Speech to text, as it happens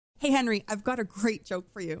Hey, Henry, I've got a great joke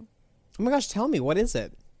for you. Oh my gosh, tell me, what is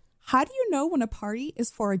it? How do you know when a party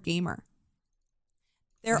is for a gamer?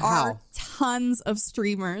 There are tons of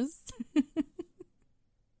streamers.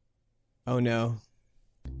 Oh no.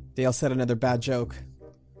 Dale said another bad joke.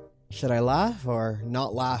 Should I laugh or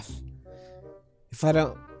not laugh? If I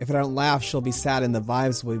don't laugh, she'll be sad and the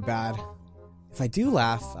vibes will be bad. If I do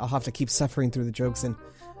laugh, I'll have to keep suffering through the jokes, and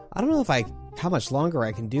I don't know how much longer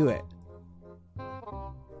I can do it.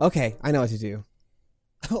 Okay, I know what to do.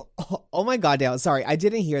 Oh my god, Dale, sorry, I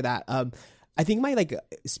didn't hear that. I think my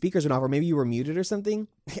speakers went off, or maybe you were muted or something.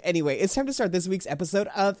 Anyway, it's time to start this week's episode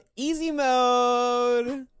of Easy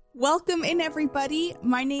Mode. Welcome in, everybody.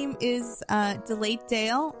 My name is Delayed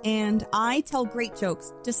Dale, and I tell great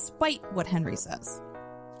jokes despite what Henry says.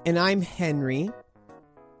 And I'm Henry,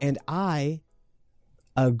 and I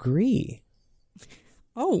agree.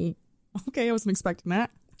 Oh, okay, I wasn't expecting that.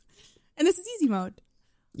 And this is Easy Mode.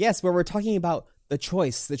 Yes, where we're talking about the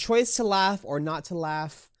choice to laugh or not to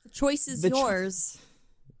laugh. The choice is yours.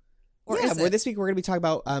 Or yeah, is where it? this week we're going to be talking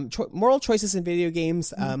about moral choices in video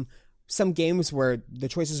games. Some games where the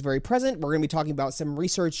choice is very present. We're going to be talking about some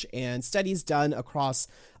research and studies done across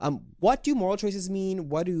what do moral choices mean?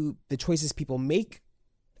 What do the choices people make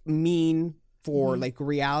mean for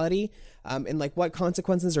reality? And what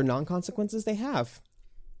consequences or non-consequences they have.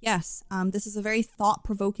 Yes, this is a very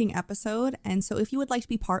thought-provoking episode, and so if you would like to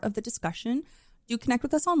be part of the discussion, do connect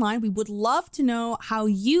with us online. We would love to know how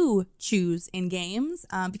you choose in games,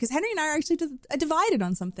 because Henry and I are actually divided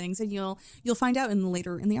on some things, and you'll find out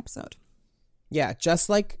later in the episode. Yeah, just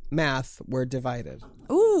like math, we're divided.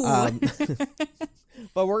 Ooh.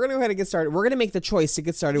 But we're going to go ahead and get started. We're going to make the choice to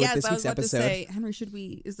get started with this week's episode. To say,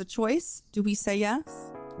 Henry, is the choice? Do we say yes?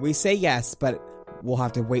 We say yes, but we'll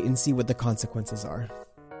have to wait and see what the consequences are.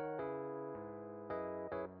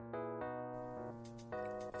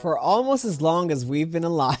 For almost as long as we've been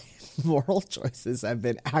alive, moral choices have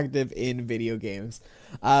been active in video games.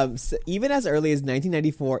 So even as early as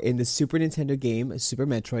 1994 in the Super Nintendo game, Super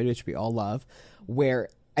Metroid, which we all love,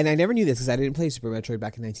 and I never knew this because I didn't play Super Metroid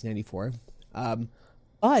back in 1994,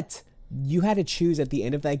 but you had to choose at the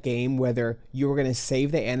end of that game whether you were going to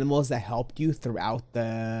save the animals that helped you throughout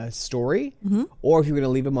the story, or if you were going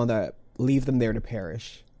to leave them there to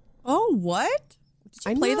perish. Oh, what?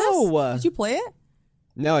 Did you play this? Did you play it?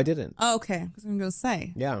 No, I didn't. Oh, okay. I was going to go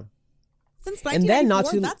say. Yeah. Since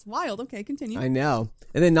 1994, that's wild. Okay, continue. I know.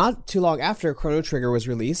 And then not too long after, Chrono Trigger was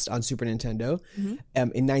released on Super Nintendo in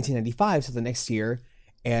 1995, so the next year.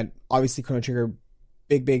 And obviously Chrono Trigger,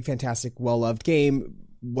 big, fantastic, well-loved game.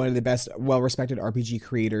 One of the best, well-respected RPG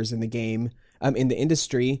creators in the game, in the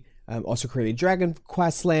industry. Also created Dragon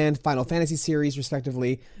Quest Land, Final Fantasy series,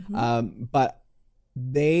 respectively. But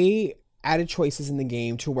they added choices in the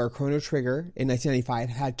game to where Chrono Trigger in 1995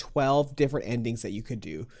 had 12 different endings that you could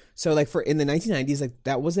do. So in the 1990s,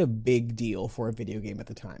 that was a big deal for a video game at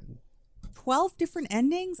the time. 12 different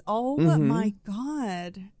endings? Oh my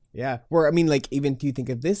God. Yeah. Even if you think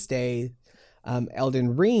of this day,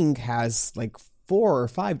 Elden Ring has 4 or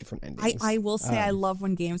 5 different endings. I will say I love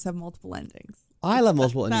when games have multiple endings. I love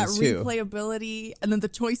multiple endings too. That replayability, and then the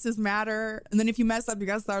choices matter, and then if you mess up, you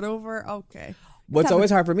gotta start over. Okay. What's always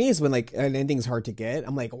hard for me is when an ending's hard to get.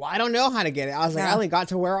 I'm like, well, I don't know how to get it. I was I only got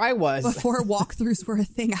to where I was. Before walkthroughs were a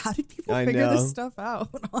thing, how did people figure this stuff out,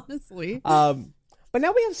 honestly? But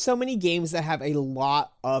now we have so many games that have a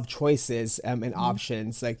lot of choices and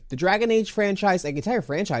options. Like the Dragon Age franchise, entire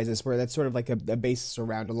franchises where that's sort of a basis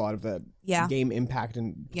around a lot of the game impact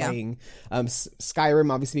and playing.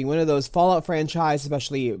 Skyrim obviously being one of those. Fallout franchise,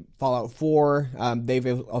 especially Fallout 4.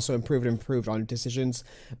 They've also improved on decisions.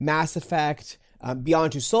 Mass Effect.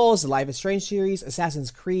 Beyond Two Souls, the Life is Strange series, Assassin's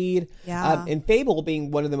Creed, and Fable being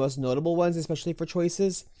one of the most notable ones, especially for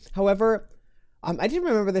choices. However, I didn't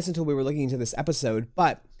remember this until we were looking into this episode,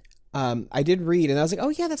 but I did read, and I was like, oh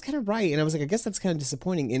yeah, that's kind of right. And I was like, I guess that's kind of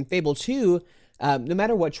disappointing. In Fable 2, no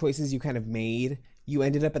matter what choices you kind of made, you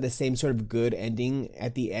ended up at the same sort of good ending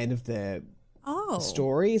at the end of the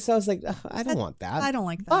story. So I was like, I don't want that. I don't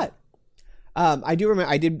like that. But I do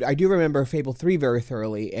remember Fable 3 very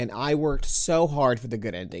thoroughly, and I worked so hard for the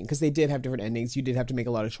good ending because they did have different endings. You did have to make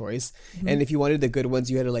a lot of choice, and if you wanted the good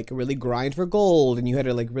ones, you had to really grind for gold, and you had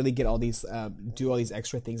to really get all these do all these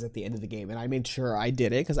extra things at the end of the game. And I made sure I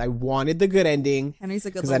did it because I wanted the good ending. Henry's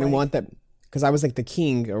a good because I didn't want that because I was the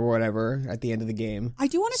king or whatever at the end of the game. I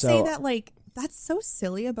do want to say that that's so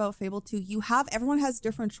silly about Fable 2. Everyone has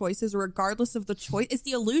different choices regardless of the choice. It's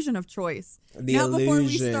the illusion of choice. Before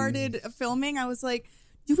we started filming, I was like,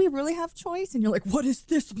 do we really have choice? And you're like, what is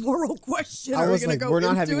this moral question? I was like, we're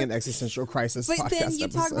not having an existential crisis. But then you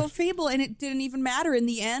talk about Fable, and it didn't even matter. In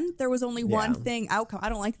the end, there was only one thing outcome. I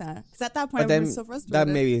don't like that, because at that point, I was so frustrated. That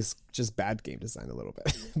maybe is just bad game design a little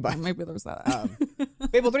bit. But maybe there was that.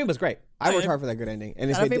 Fable 3 was great. I worked hard for that good ending.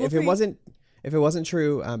 And if it wasn't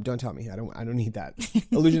true, don't tell me. I don't need that.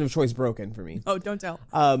 Illusion of choice broken for me. Oh, don't tell.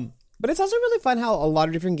 But it's also really fun how a lot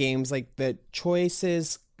of different games, like the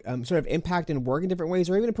choices sort of impact and work in different ways,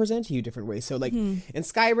 or even present to you different ways. So like in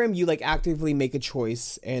Skyrim, you like actively make a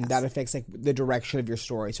choice, and that affects like the direction of your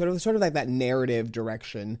story. Sort of like that narrative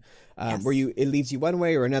direction where it leads you one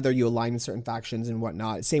way or another. You align with certain factions and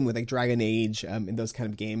whatnot. Same with like Dragon Age and those kind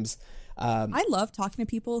of games. I love talking to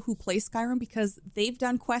people who play Skyrim because they've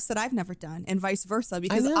done quests that I've never done, and vice versa.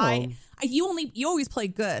 Because you always play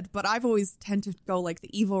good, but I've always tend to go like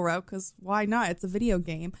the evil route, because why not? It's a video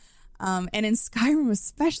game. And in Skyrim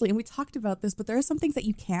especially, and we talked about this, but there are some things that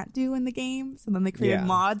you can't do in the game. So then they created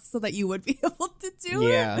mods so that you would be able to do it.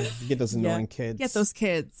 Yeah, get those annoying kids. Get those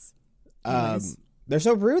kids. They're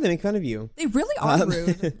so rude. They make fun of you. They really are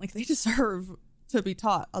rude. Like, they deserve to be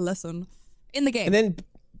taught a lesson in the game. And then,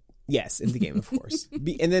 yes, in the game, of course.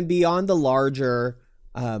 And then beyond the larger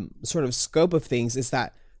sort of scope of things is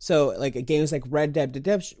that, so like games like Red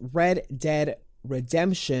Dead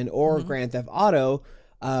Redemption or Grand Theft Auto,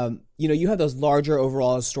 you have those larger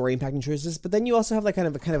overall story impacting choices, but then you also have like kind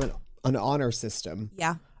of an honor system.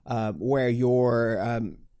 Yeah. Where you're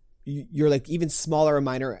like even smaller or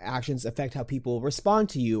minor actions affect how people respond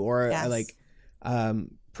to you, or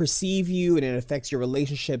perceive you, and it affects your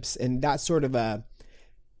relationships. And that sort of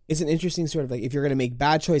is an interesting sort of like, if you're going to make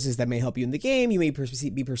bad choices that may help you in the game, you may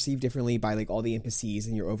be perceived differently by like all the NPCs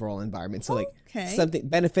in your overall environment. So like something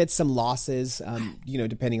benefits, some losses,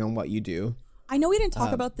 depending on what you do. I know we didn't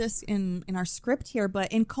talk about this in our script here,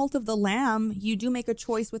 but in Cult of the Lamb, you do make a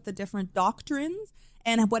choice with the different doctrines,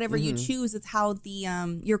 and whatever you choose, it's how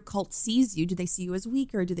the your cult sees you. Do they see you as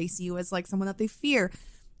weak, or do they see you as like someone that they fear?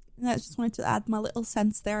 And I just wanted to add my little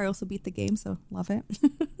sense there. I also beat the game, so love it.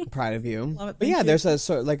 Proud of you. Love it. But yeah, there's a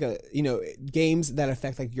sort of like games that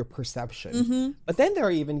affect like your perception. But then there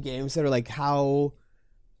are even games that are like how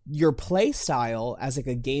your play style as like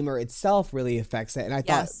a gamer itself really affects it. And I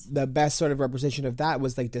thought the best sort of representation of that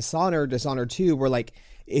was like Dishonored 2, where like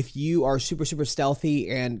if you are super, super stealthy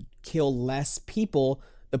and kill less people,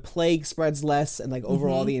 the plague spreads less, and like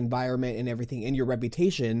overall the environment and everything, and your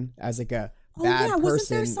reputation as like a bad person. Wasn't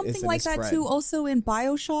there something like that too also in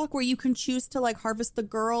BioShock, where you can choose to like harvest the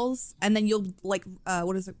girls, and then you'll like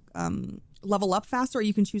level up faster, or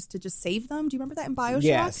you can choose to just save them? Do you remember that in BioShock?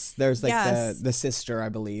 Yes, there's like the sister, I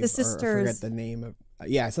believe. The sisters. Or I forget the name of.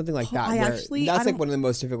 Something like that. That's like one of the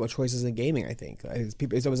most difficult choices in gaming, I think.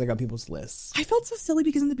 It's always like on people's lists. I felt so silly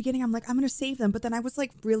because in the beginning I'm like, I'm going to save them. But then I was like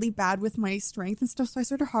really bad with my strength and stuff. So I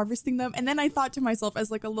started harvesting them. And then I thought to myself as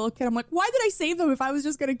like a little kid, I'm like, why did I save them if I was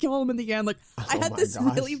just going to kill them in the end? Like, I had this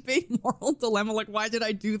really big moral dilemma. Like, why did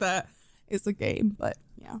I do that? It's a game, but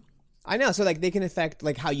yeah. I know. So like they can affect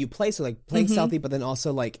like how you play. So like playing stealthy, but then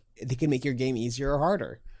also like they can make your game easier or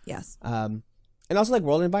harder. Yes. And also like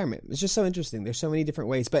world environment. It's just so interesting. There's so many different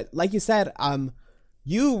ways. But like you said,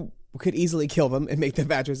 you could easily kill them and make them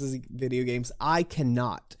bad choices in video games. I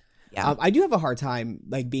cannot. Yeah. I do have a hard time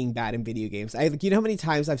like being bad in video games. You know how many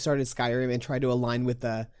times I've started Skyrim and tried to align with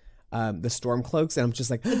the Stormcloaks, and I'm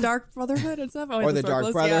just like the Dark Brotherhood and stuff, or the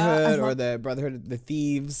Dark Brotherhood, or the Brotherhood of the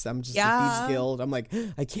Thieves. I'm just the Thieves Guild. I'm like,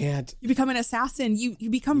 I can't. You become an assassin. You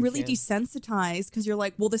become really desensitized because you're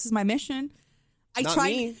like, well, this is my mission.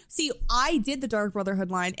 I did the Dark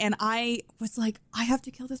Brotherhood line, and I was like, I have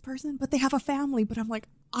to kill this person, but they have a family. But I'm like,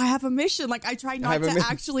 I have a mission. Like, I try not to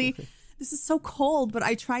actually. This is so cold, but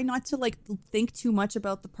I try not to like think too much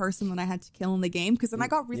about the person that I had to kill in the game, because then I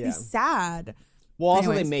got really sad. Well,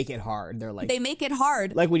 also they make it hard. They make it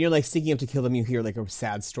hard. Like when you're like seeking up to kill them, you hear like a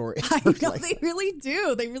sad story. I know, they really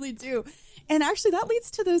do. They really do. And actually, that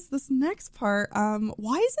leads to this next part.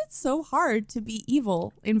 Why is it so hard to be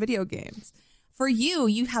evil in video games? For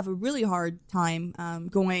you have a really hard time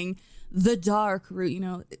going the dark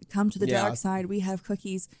route. Come to the dark side. We have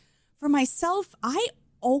cookies. For myself, I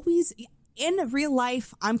always, in real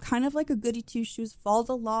life, I'm kind of like a goody two shoes, follow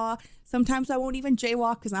the law. Sometimes I won't even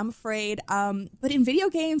jaywalk because I'm afraid. But in video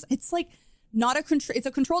games, it's like it's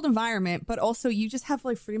a controlled environment, but also you just have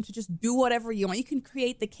like freedom to just do whatever you want. You can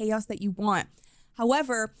create the chaos that you want.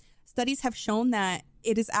 However, studies have shown that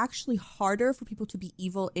it is actually harder for people to be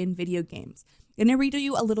evil in video games. I'm going to read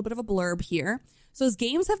you a little bit of a blurb here. So as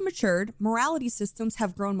games have matured, morality systems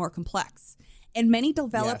have grown more complex. And many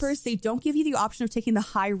developers, they don't give you the option of taking the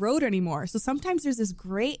high road anymore. So sometimes there's this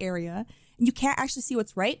gray area and you can't actually see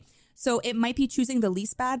what's right. So it might be choosing the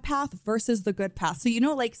least bad path versus the good path. So,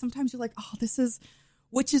 like sometimes you're like, oh,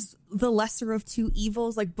 which is the lesser of two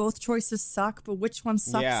evils? Like both choices suck, but which one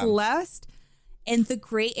sucks less? And the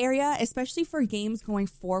gray area, especially for games going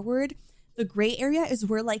forward, the gray area is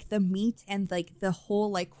where like the meat and like the whole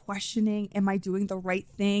like questioning, am I doing the right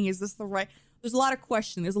thing? Is this the right? There's a lot of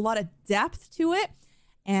question. There's a lot of depth to it.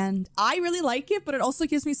 And I really like it, but it also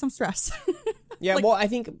gives me some stress. Yeah, well, I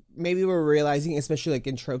think maybe we're realizing, especially like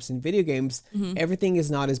in tropes in video games, everything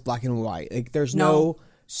is not as black and white. Like there's no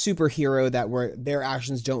superhero that where their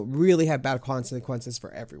actions don't really have bad consequences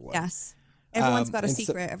for everyone. Yes. Everyone's got a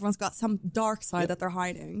secret. Everyone's got some dark side that they're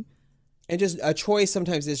hiding. And just a choice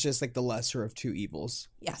sometimes is just like the lesser of two evils.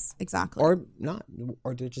 Yes, exactly. Or not.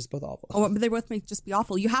 Or they're just both awful. Oh, they both may just be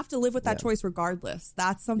awful. You have to live with that choice regardless.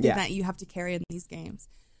 That's something that you have to carry in these games.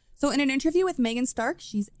 So in an interview with Megan Stark,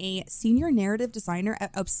 she's a senior narrative designer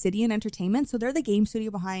at Obsidian Entertainment. So they're the game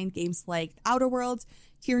studio behind games like Outer Worlds,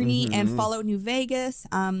 Tyranny, and Fallout New Vegas.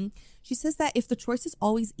 She says that if the choice is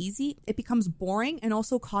always easy, it becomes boring and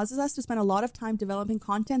also causes us to spend a lot of time developing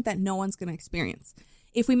content that no one's going to experience.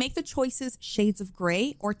 If we make the choices shades of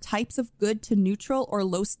gray or types of good to neutral or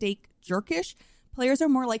low stake jerkish, players are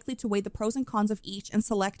more likely to weigh the pros and cons of each and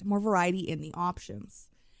select more variety in the options.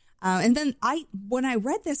 And then when I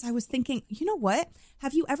read this, I was thinking, you know what?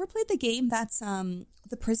 Have you ever played the game that's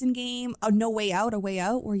the prison game, No Way Out, A Way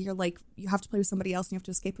Out, where you're like, you have to play with somebody else and you have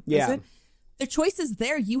to escape a prison? Yeah. The choice is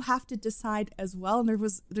there. You have to decide as well.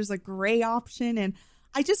 And there's a gray option. And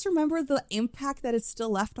I just remember the impact that it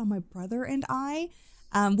still left on my brother and I.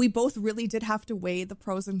 We both really did have to weigh the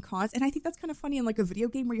pros and cons. And I think that's kind of funny in like a video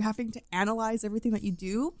game where you're having to analyze everything that you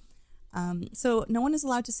do. So no one is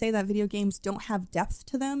allowed to say that video games don't have depth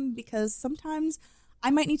to them, because sometimes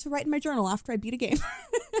I might need to write in my journal after I beat a game.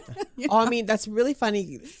 I mean, that's really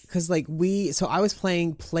funny because like I was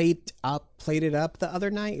playing Plate It Up the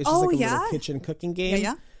other night. It's just like a little kitchen cooking game.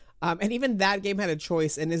 Yeah. And even that game had a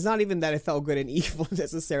choice, and it's not even that it felt good and evil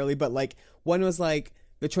necessarily, but like one was like,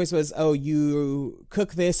 the choice was, oh, you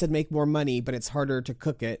cook this and make more money, but it's harder to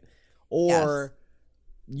cook it. Or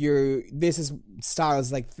this is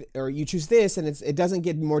styles like, or you choose this and it doesn't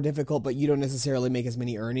get more difficult, but you don't necessarily make as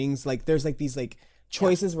many earnings. Like there's like these like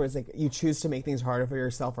choices where it's like you choose to make things harder for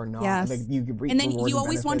yourself or not. Yes. Like you reap and then you always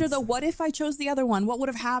benefits. Wonder though, what if I chose the other one? What would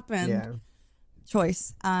have happened? Yeah.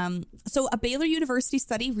 Choice. So a Baylor University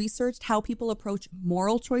study researched how people approach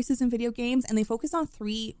moral choices in video games, and they focused on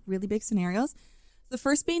 3 really big scenarios. The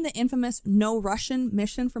first being the infamous No Russian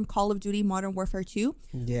mission from Call of Duty Modern Warfare 2,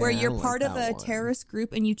 where you're part of a terrorist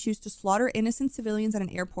group and you choose to slaughter innocent civilians at an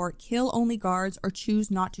airport, kill only guards, or choose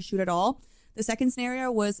not to shoot at all. The second scenario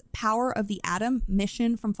was Power of the Atom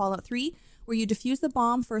mission from Fallout 3, where you defuse the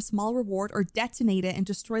bomb for a small reward or detonate it and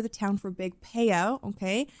destroy the town for a big payout,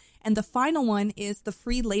 okay? And the final one is the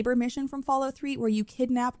Free Labor mission from Fallout 3, where you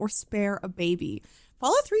kidnap or spare a baby.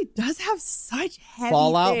 Fallout 3 does have such heavy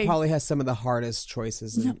Fallout things. Probably has some of the hardest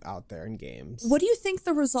choices out there in games. What do you think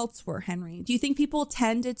the results were, Henry? Do you think people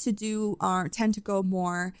tend to go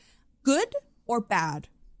more good or bad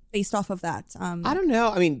based off of that? I don't know.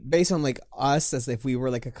 I mean, based on like us, as if we were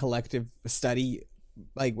like a collective study,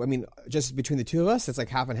 like, I mean, just between the two of us, it's like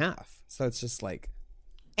half and half. So it's just like,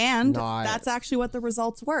 and that's actually what the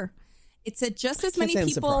results were. It said just as many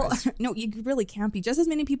people, no, you really can't be. Just as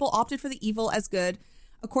many people opted for the evil as good.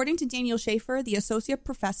 According to Daniel Schaefer, the associate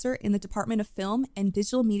professor in the Department of Film and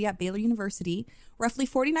Digital Media at Baylor University, roughly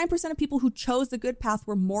 49% of people who chose the good path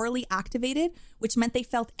were morally activated, which meant they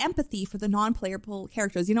felt empathy for the non-playable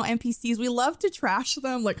characters. You know, NPCs, we love to trash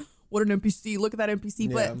them. Like, what an NPC, look at that NPC.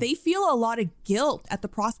 Yeah. But they feel a lot of guilt at the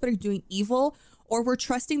prospect of doing evil, or were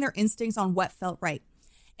trusting their instincts on what felt right.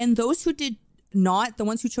 And those who did not, the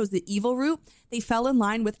ones who chose the evil route, they fell in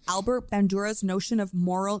line with Albert Bandura's notion of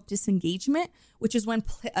moral disengagement, which is when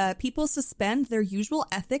people suspend their usual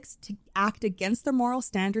ethics to act against their moral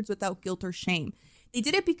standards without guilt or shame. They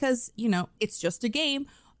did it because, you know, it's just a game.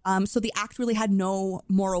 So the act really had no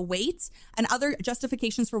moral weight. And other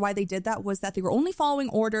justifications for why they did that was that they were only following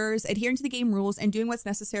orders, adhering to the game rules, and doing what's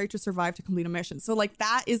necessary to survive to complete a mission. So like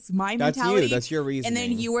that is my mentality. That's your reasoning. And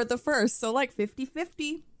then you were the first. So like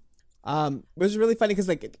 50-50. It was really funny because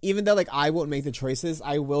like even though like I won't make the choices,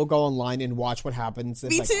 I will go online and watch what happens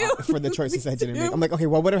if, for the choices I didn't make. I'm like, okay,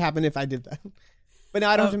 what would have happened if I did that? But now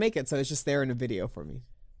I don't have to make it, so it's just there in a video for me.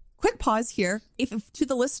 Quick pause here. If to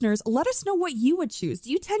the listeners, let us know what you would choose.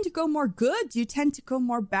 Do you tend to go more good? Do you tend to go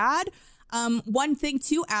more bad? One thing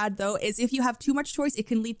to add, though, is if you have too much choice, it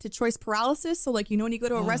can lead to choice paralysis. So, like, when you go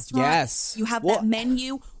to a restaurant, yes, you have that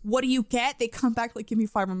menu. What do you get? They come back like, give me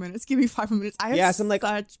 5 more minutes. Give me 5 more minutes. I have some, like,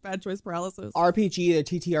 such bad choice paralysis. RPG, the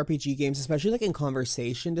TTRPG games, especially like in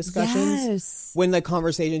conversation discussions. Yes. When like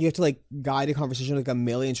conversation, you have to like guide a conversation with like a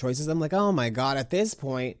million choices. I'm like, oh my God, at this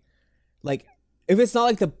point, like, if it's not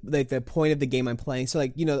like the point of the game I'm playing, so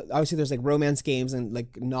like, obviously there's like romance games and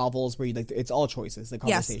like novels where you like it's all choices, like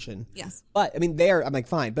conversation. Yes. But I mean, I'm like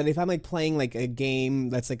fine. But if I'm like playing like a game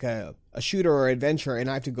that's like a shooter or adventure, and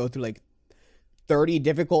I have to go through like 30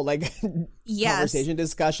 difficult like conversation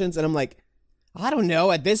discussions, and I'm like, I don't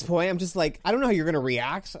know. At this point, I'm just like, I don't know how you're gonna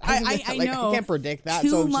react. I know. I can't predict that.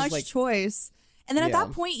 Too much choice, and then at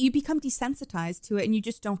that point, you become desensitized to it, and you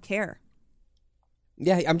just don't care.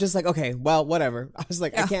 Yeah, I'm just like, okay, well, whatever. I was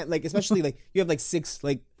like, I can't, like, especially, like, you have, like, 6,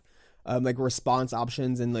 like response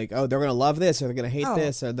options, and, like, oh, they're going to love this, or they're going to hate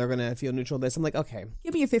this, or they're going to feel neutral this. I'm like, okay.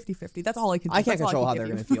 Give me a 50-50. That's all I can do. I can't control how they're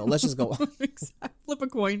going to feel. Let's just go on. Exactly. Flip a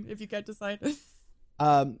coin if you can't decide.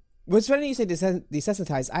 What's funny you say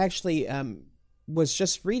desensitized. I actually was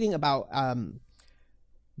just reading about an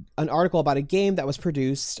article about a game that was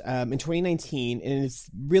produced in 2019, and it's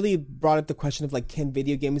really brought up the question of, like, can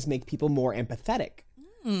video games make people more empathetic?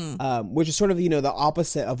 Which is sort of, the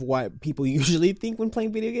opposite of what people usually think when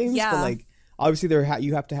playing video games. Yeah. But, like, obviously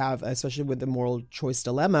you have to have, especially with the moral choice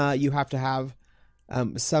dilemma, you have to have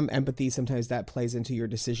some empathy sometimes that plays into your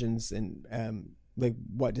decisions and like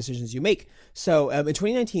what decisions you make. So in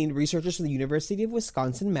 2019, researchers from the University of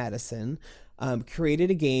Wisconsin-Madison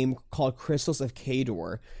created a game called Crystals of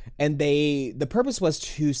Khador, and the purpose was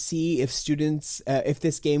to see if students, if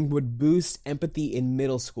this game would boost empathy in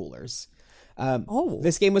middle schoolers.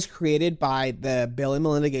 This game was created by the Bill and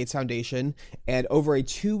Melinda Gates Foundation, and over a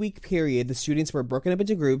 2-week period, the students were broken up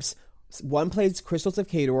into groups. One played Crystals of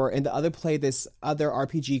Khador, and the other played this other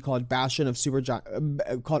RPG called Bastion of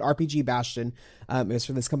called RPG Bastion. It's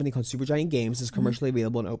from this company called Supergiant Games. It's commercially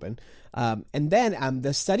available and open. And then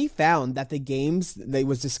the study found that the games that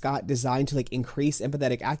was designed to like increase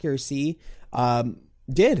empathetic accuracy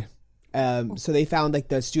did. So they found like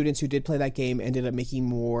the students who did play that game ended up making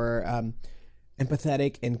more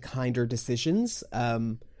empathetic and kinder decisions.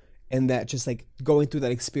 And that just like going through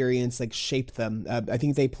that experience like shaped them. I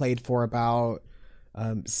think they played for about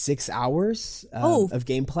 6 hours of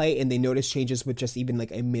gameplay, and they noticed changes with just even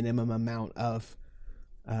like a minimum amount of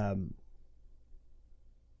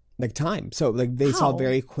like time. So like they saw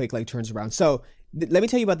very quick like turns around. So let me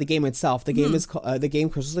tell you about the game itself. The game is the game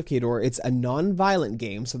Crystals of Khador. It's a non-violent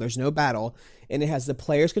game, so there's no battle, and it has the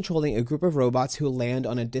players controlling a group of robots who land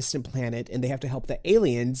on a distant planet, and they have to help the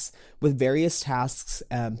aliens with various tasks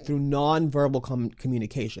through non-verbal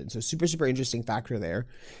communication. So super interesting factor there.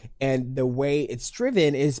 And the way it's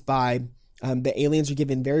driven is by the aliens are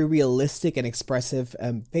given very realistic and expressive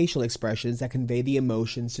facial expressions that convey the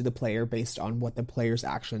emotions to the player based on what the player's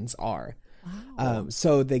actions are. Wow.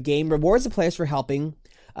 So the game rewards the players for helping.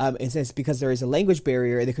 And since because there is a language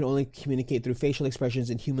barrier, they can only communicate through facial expressions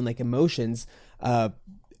and human-like emotions.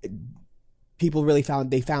 People really found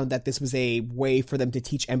that this was a way for them to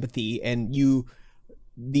teach empathy, and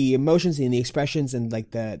the emotions and the expressions and like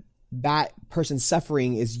that person's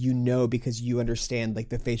suffering is because you understand like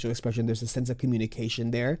the facial expression. There's a sense of communication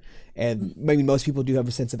there, and maybe most people do have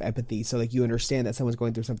a sense of empathy. So like you understand that someone's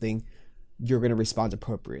going through something. You're going to respond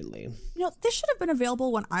appropriately. This should have been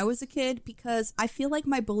available when I was a kid, because I feel like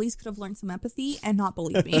my bullies could have learned some empathy and not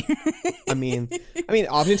bullied me. I mean,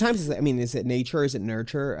 oftentimes, is it nature? Is it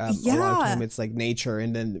nurture? A lot of time it's like nature,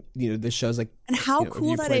 and then this shows like. And how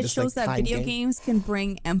cool that it shows that video games can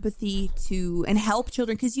bring empathy to and help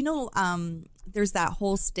children, because there's that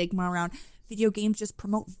whole stigma around video games just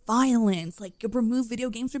promote violence. Like, you remove video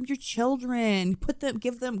games from your children,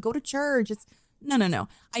 go to church. It's. No.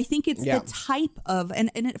 I think it's the type of,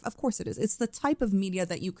 of course it is. It's the type of media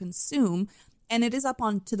that you consume, and it is up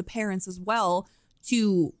on to the parents as well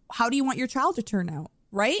to how do you want your child to turn out,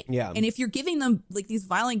 right? Yeah. And if you're giving them like these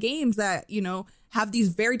violent games that, have these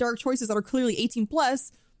very dark choices that are clearly 18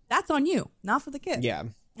 plus, that's on you, not for the kid. Yeah.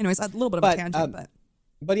 Anyways, a little bit of a tangent,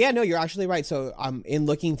 But yeah, no, you're actually right. So in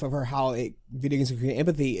looking for how video games can create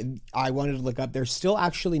empathy, I wanted to look up. There's still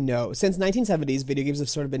actually since 1970s, video games have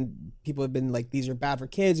sort of been, people have been like, these are bad for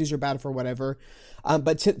kids, these are bad for whatever.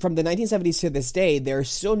 But from the 1970s to this day,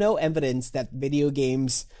 there's still no evidence that video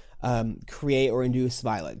games create or induce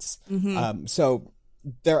violence. So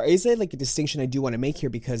there is a distinction I do want to make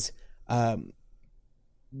here, because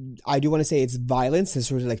I do want to say it's violence, it's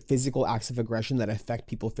sort of like physical acts of aggression that affect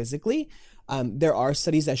people physically. There are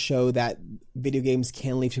studies that show that video games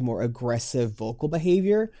can lead to more aggressive vocal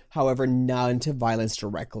behavior, however, none to violence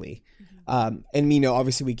directly. And, you know,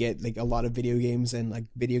 obviously we get like a lot of video games, and like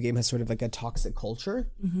video game has sort of like a toxic culture.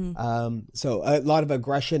 So a lot of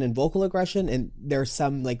aggression and vocal aggression, and there are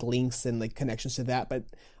some like links and like connections to that, but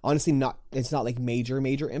honestly it's not like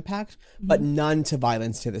major impact, but none to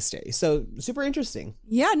violence to this day. So super interesting.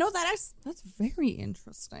 Yeah, no, that's very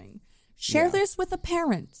interesting. Share this with a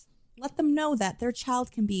parent. Let them know that their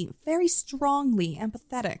child can be very strongly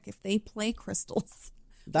empathetic if they play Crystals.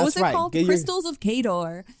 That's what was it right. called? Crystals of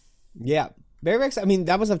Khador. Yeah. Very exciting. I mean,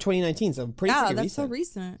 that was of 2019, so pretty that's recent. So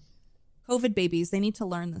recent. COVID babies, they need to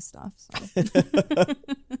learn this stuff. So.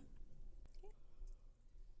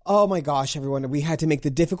 Oh my gosh, everyone. We had to make the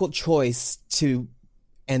difficult choice to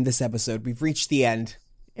end this episode. We've reached the end.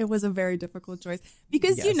 It was a very difficult choice.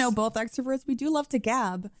 Because, you know, both extroverts, we do love to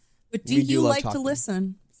gab. But do you like to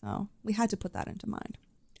listen? So we had to put that into mind.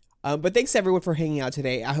 But thanks everyone for hanging out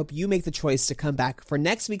today. I hope you make the choice to come back for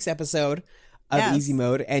next week's episode of Easy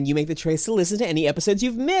Mode, and you make the choice to listen to any episodes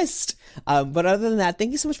you've missed. But other than that,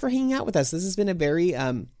 thank you so much for hanging out with us. This has been a very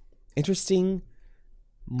interesting,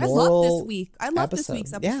 moral I love this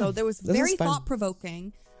week's episode. Yeah, there was very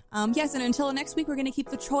thought-provoking. Yes, and until next week, we're going to keep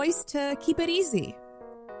the choice to keep it easy.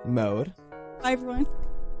 Mode. Bye, everyone.